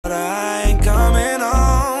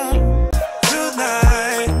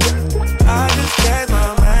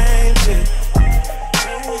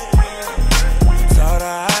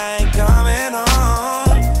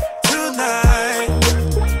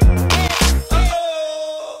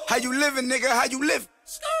you living, nigga? How you living?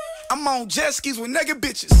 I'm on jet skis with nigga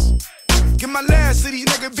bitches. Get my last to these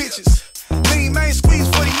nigga bitches. Lean main squeeze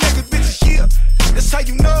for these nigga bitches, yeah. That's how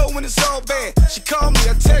you know when it's all bad. She called me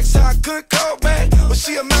a text, I couldn't call back. But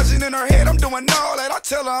she imagine in her head I'm doing all that. I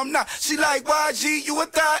tell her I'm not. She like, YG, you a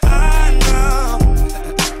thot? I know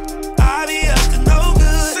I be up to no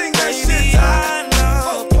good. Sing that baby, shit, I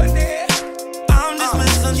know I'm just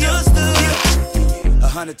misunderstood.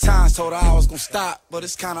 100 times told her I was gonna stop, but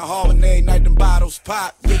it's kinda hard when every night them bottles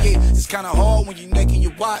pop. Yeah, yeah, it's kinda hard when you naked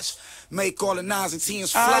your watch. Make all the 9s and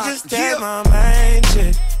 10s fly. I just text my main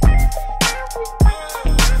chick.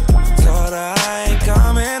 Told her I ain't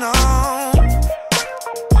coming home.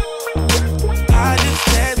 I just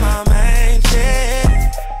text my main chick.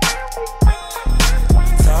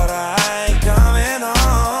 Told her I ain't coming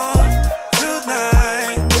home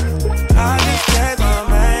tonight. I just text my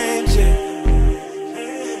main chick.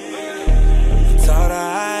 Told her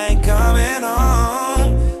I ain't coming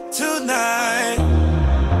home tonight.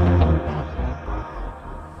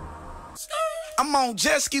 I'm on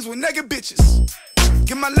jet skis with nigga bitches.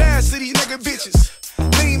 Get my last to these nigga bitches.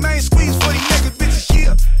 Lean main squeeze for these nigga bitches,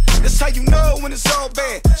 yeah. That's how you know when it's all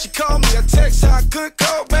bad. She called me a text, I couldn't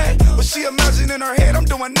call back. But she imagine in her head I'm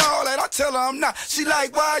doing all that. I tell her I'm not. She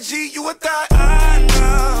like, YG, you a thot? I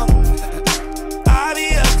know I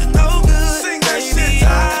be up to no good. Sing that baby, shit,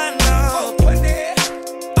 I know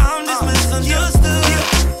I'm just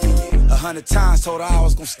misunderstood. 100 times told her I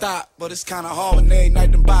was gonna stop, but it's kinda hard when every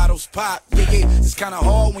night them bottles pop. Yeah, yeah, it's kinda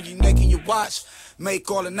hard when you naked your watch.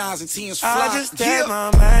 Make all the 9s and 10s fly. I just text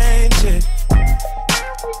my main chick.